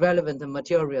and the relevant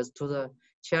materials to the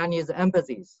Chinese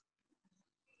embassies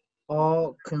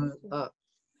or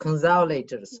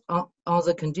consulators on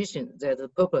the condition that the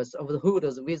purpose of the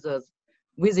holders'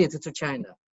 visit to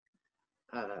China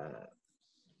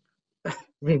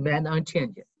remain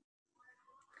unchanged.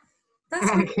 That's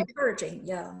very encouraging,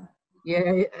 yeah.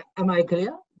 Yeah, am I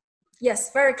clear?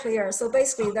 Yes, very clear. So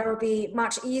basically, there will be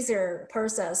much easier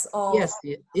process of yes.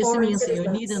 This means you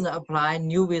needn't apply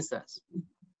new visas.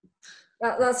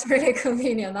 That's really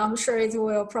convenient. I'm sure it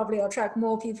will probably attract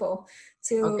more people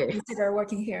to consider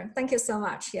working here. Thank you so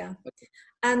much. Yeah. Okay.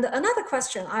 And another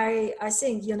question I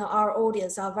think our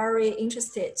audience are very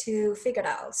interested to figure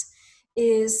out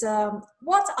is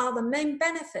what are the main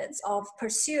benefits of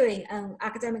pursuing an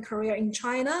academic career in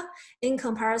China in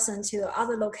comparison to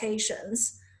other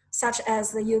locations such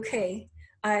as the UK?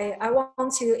 I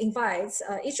want to invite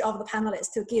each of the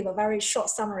panelists to give a very short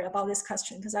summary about this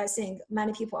question because I think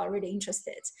many people are really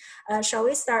interested. Shall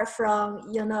we start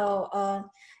from,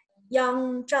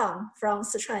 Yang Zhang from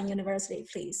Sichuan University,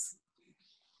 please?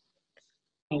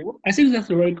 I think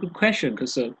that's a very good question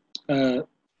because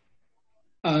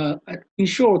in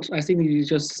short, I think you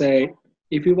just say,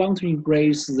 if you want to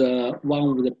embrace one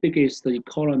of the biggest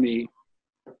economy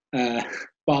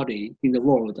body in the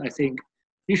world, I think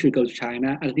you should go to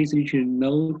China. At least you should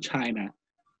know China.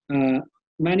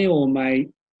 Many of my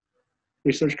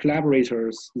research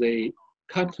collaborators, they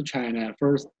come to China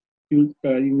first in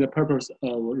the purpose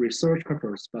of research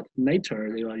purpose, but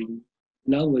later they are in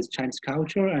love with Chinese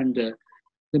culture. And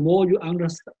the more you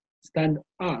understand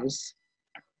us,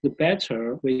 the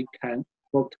better we can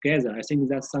work together. I think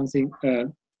that's something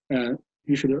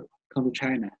you should come to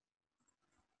China.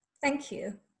 Thank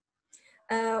you.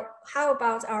 How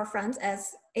about our friends at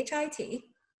HIT?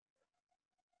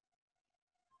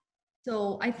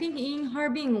 So I think in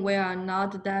Harbin, we are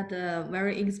not that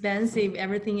very expensive.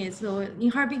 Everything is, so in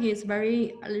Harbin is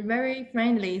very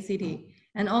friendly city.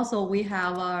 And also we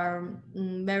have our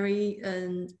very,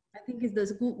 I think it's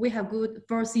this good, we have good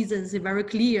 4 seasons, very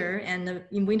clear. And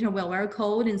in winter we are very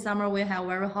cold. In summer we have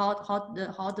very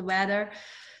hot weather.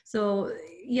 So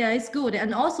yeah, it's good.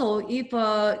 And also if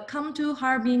come to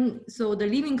Harbin, so the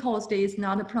living cost is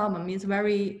not a problem. It's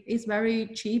very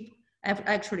cheap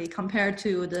actually compared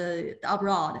to the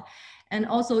abroad. And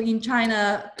also in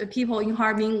China, people in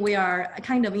Harbin, we are a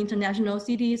kind of international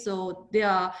city. So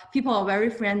people are very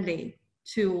friendly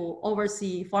to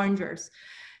overseas foreigners.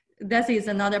 That is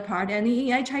another part. And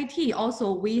in HIT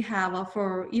also we have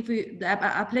the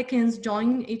applicants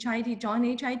join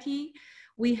HIT,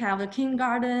 we have the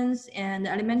kindergartens and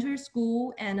elementary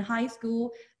school and high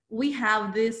school. We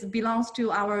have this belongs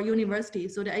to our university,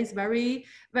 so that is very,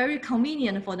 very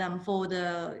convenient for them for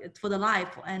the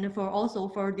life and for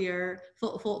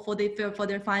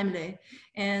their family.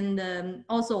 And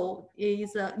also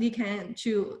is they can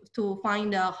choose to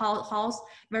find a house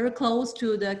very close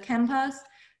to the campus.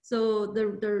 So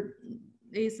the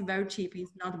is very cheap.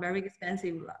 It's not very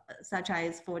expensive, such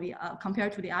as for the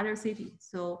compared to the other cities.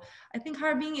 So I think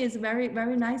Harbin is very,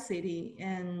 very nice city,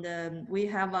 and we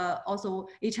have also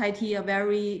HIT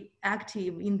very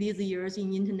active in these years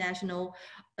in international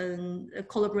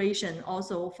collaboration.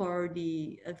 Also for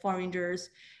the foreigners,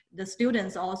 the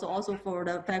students, also for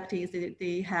the faculties.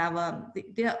 We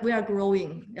are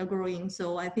growing. They're growing.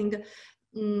 So I think.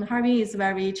 Harbin is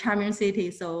very charming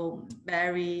city, so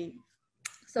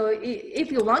if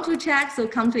you want to check, so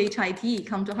come to HIT,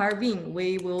 come to Harbin,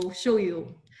 we will show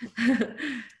you.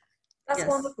 That's yes.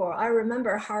 Wonderful. I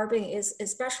remember Harbin is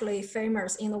especially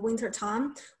famous in the winter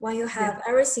time when you have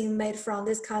everything made from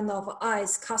this kind of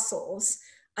ice castles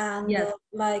and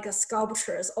like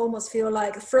sculptures, almost feel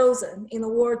like frozen in the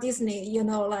Walt Disney,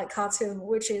 like cartoon,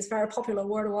 which is very popular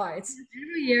worldwide.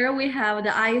 Every year we have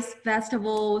the ice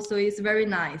festival, so it's very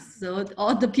nice. So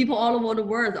all the people all over the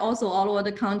world, also all over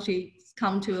the country,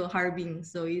 come to Harbin.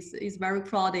 So it's very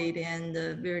crowded and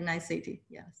a very nice city.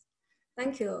 Yes.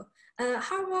 Thank you.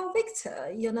 How about Victor?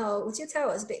 Would you tell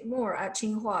us a bit more at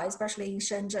Tsinghua, especially in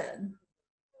Shenzhen?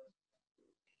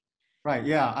 Right,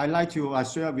 yeah, I'd like to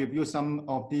share with you some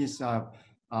of these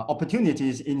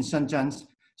opportunities in Shenzhen.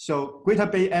 So Greater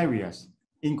Bay Areas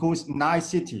includes 9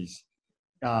 cities.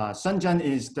 Shenzhen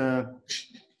is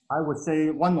I would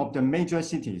say, one of the major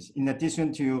cities in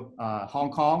addition to Hong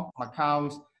Kong,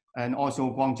 Macau, and also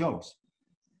Guangzhou.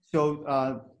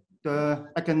 So the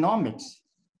economics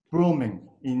booming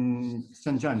in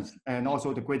Shenzhen and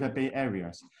also the Greater Bay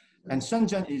Areas. And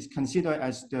Shenzhen is considered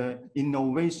as the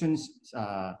innovation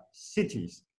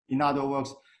cities. In other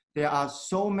words, there are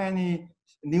so many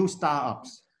new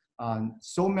startups,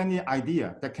 so many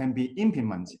ideas that can be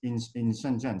implemented in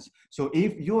Shenzhen. So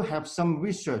if you have some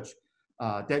research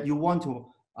that you want to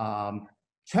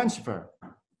transfer,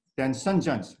 then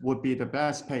Shenzhen would be the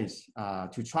best place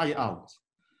to try it out.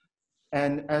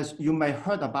 And as you may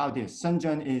heard about this,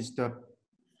 Shenzhen is the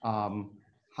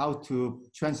how to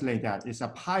translate that? It's a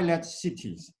pilot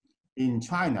cities in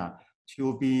China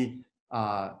to be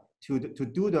to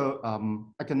do the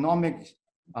economic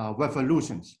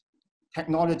revolutions,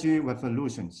 technology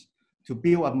revolutions, to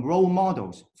build role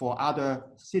models for other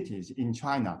cities in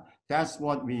China. That's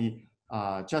what we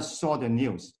just saw the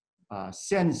news.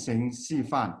 先行示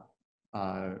范,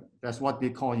 that's what they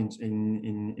call in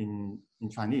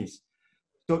Chinese.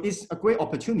 So it's a great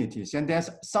opportunity, and there's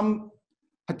some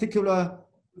particular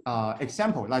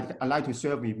example like I'd like to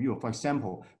share with you. For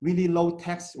example, really low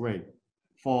tax rate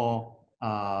for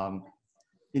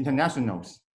international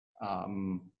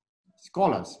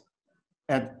scholars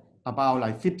at about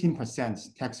like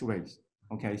 15% tax rates.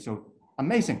 Okay, so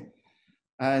amazing.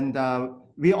 And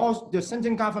the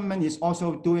Shenzhen government is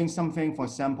also doing something, for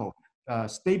example,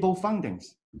 stable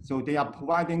fundings. So they are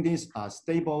providing these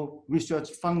stable research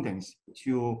fundings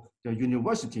to the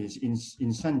universities in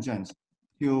Shenzhen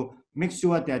to make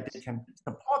sure that they can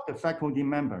support the faculty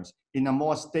members in a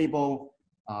more stable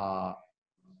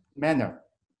manner.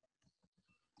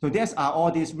 So these are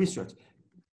all these research.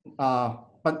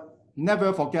 But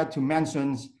never forget to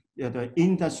mention the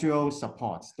industrial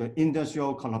supports, the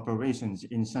industrial collaborations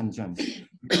in Shenzhen.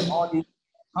 All these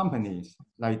companies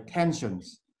like Tencent,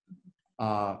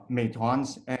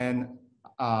 Meituans, and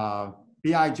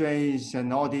BIJs,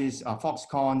 and all these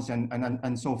Foxconns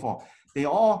and so forth. They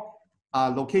all are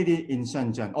located in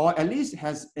Shenzhen, or at least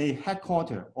has a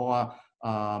headquarter or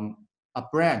a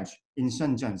branch in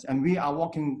Shenzhen. And we are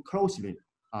working closely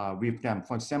with them.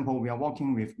 For example, we are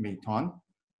working with Meituan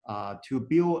to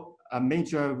build a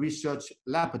major research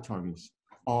laboratories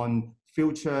on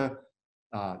future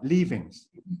livings,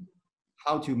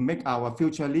 how to make our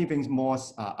future livings more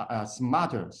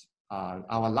smarter,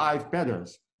 our life better,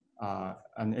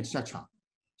 and etc.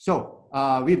 So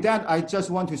with that, I just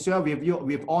want to share with you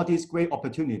with all these great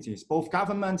opportunities, both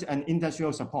government and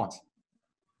industrial support.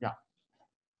 Yeah.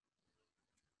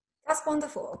 That's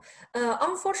wonderful.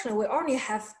 Unfortunately, we only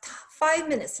have 5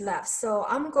 minutes left, so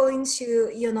I'm going to,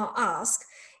 ask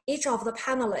each of the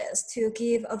panelists to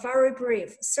give a very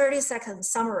brief 30-second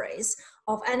summaries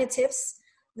of any tips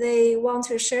they want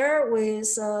to share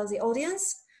with the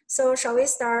audience. So shall we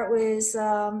start with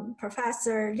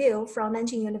Professor Liu from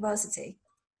Nanjing University?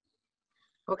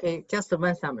 Okay, just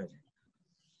one summary.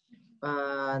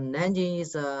 Nanjing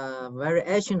is a very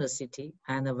ancient city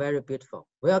and very beautiful.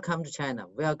 Welcome to China.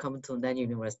 Welcome to Nanjing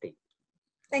University.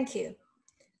 Thank you.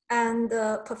 And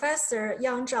Professor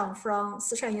Yang Zhang from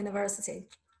Sichuan University.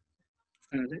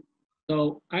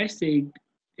 So I think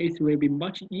it will be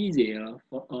much easier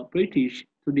for a British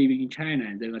to live in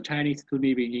China than a Chinese to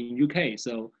live in UK.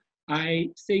 So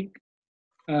I think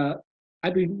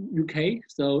I've been UK,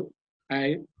 so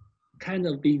I kind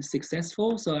of been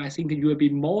successful. So I think you will be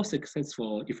more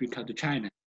successful if you come to China.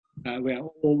 We are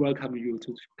all welcome you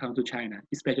to come to China,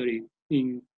 especially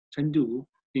in Chengdu,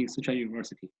 in Sichuan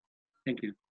University. Thank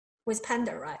you. With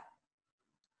Panda, right?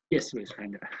 Yes, with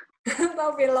Panda. That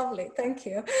would be lovely, thank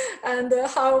you. And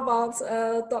how about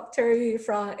Dr. Yu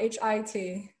from HIT?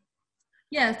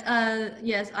 Yes,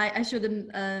 yes, I should,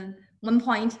 one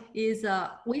point is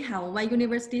we have one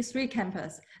university, 3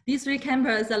 campus. These 3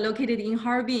 campuses are located in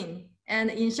Harbin and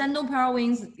in Shandong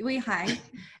province, Weihai.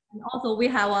 And also we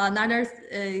have another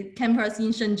campus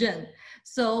in Shenzhen.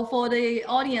 So for the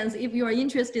audience, if you are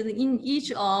interested in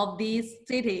each of these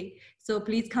cities, so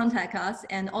please contact us.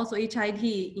 And also HIT,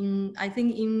 I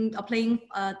think in applying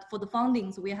for the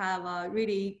fundings, we have a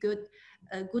really good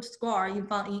score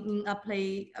in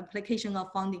application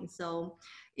of funding. So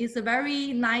it's a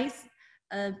very nice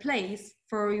place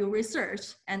for your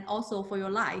research and also for your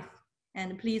life.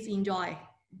 And please enjoy.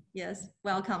 Yes,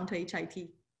 welcome to HIT.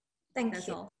 Thank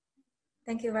you. All.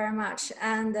 Thank you very much.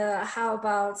 And how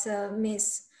about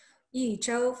Miss Yi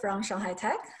Zhou from Shanghai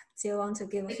Tech? Do you want to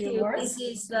give a few words? This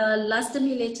is the last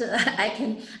minute I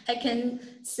can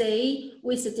say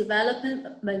with the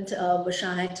development of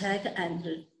Shanghai Tech,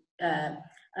 and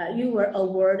you will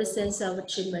award a sense of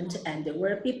achievement and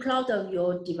we'll be proud of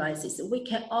your devices. We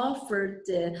can offer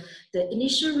the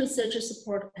initial research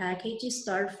support package,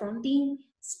 start funding,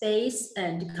 space,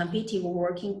 and competitive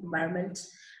working environment.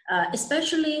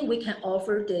 Especially, we can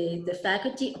offer the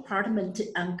faculty apartment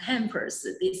on campus.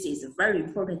 This is very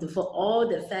important for all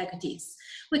the faculties.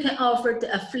 We can offer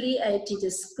the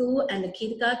affiliated school and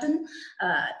kindergarten.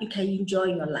 You can enjoy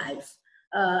your life.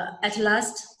 At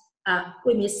last,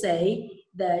 we may say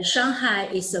that Shanghai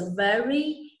is a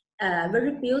very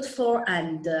beautiful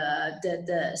and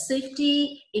the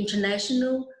safety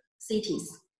international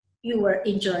cities. You were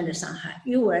enjoying the Shanghai.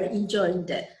 You were enjoying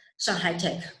the Shanghai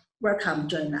Tech. Welcome,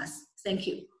 join us. Thank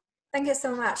you. Thank you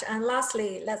so much. And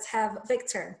lastly, let's have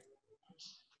Victor.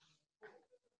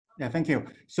 Yeah, thank you.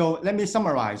 So let me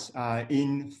summarize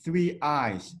in 3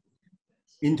 I's: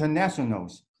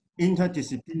 internationals,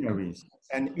 interdisciplinaries,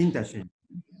 and industry.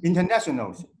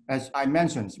 Internationals, as I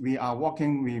mentioned, we are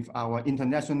working with our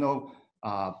international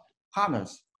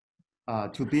partners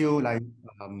to build like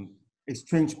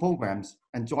exchange programs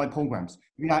and joint programs.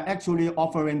 We are actually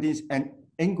offering these and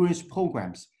English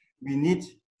programs. We need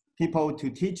people to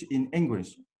teach in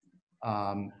English.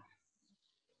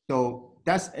 So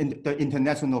that's in the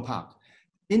international part.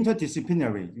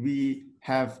 Interdisciplinary, we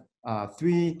have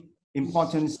 3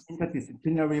 important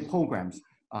interdisciplinary programs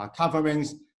covering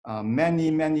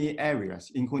many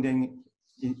areas, including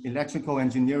electrical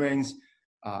engineering,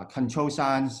 control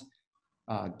science,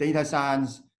 data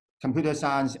science, computer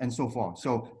science, and so forth.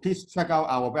 So please check out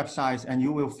our websites and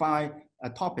you will find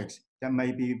topics that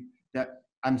that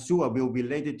I'm sure will be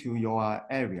related to your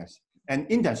areas. And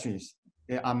industries,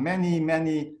 there are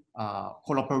many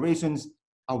collaborations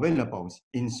available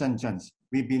in Shenzhen.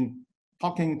 We've been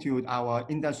talking to our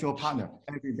industrial partner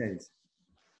every day.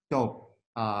 So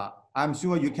I'm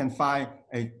sure you can find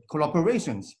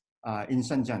collaborations in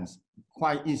Shenzhen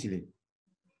quite easily.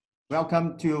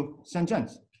 Welcome to Shenzhen.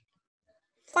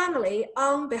 Finally,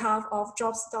 on behalf of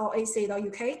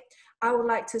jobs.ac.uk, I would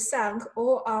like to thank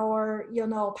all our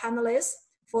panelists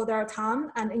for their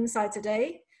time and insight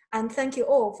today. And thank you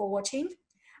all for watching.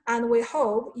 And we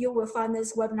hope you will find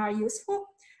this webinar useful.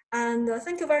 And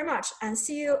thank you very much and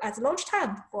see you at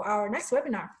lunchtime for our next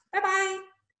webinar. Bye-bye.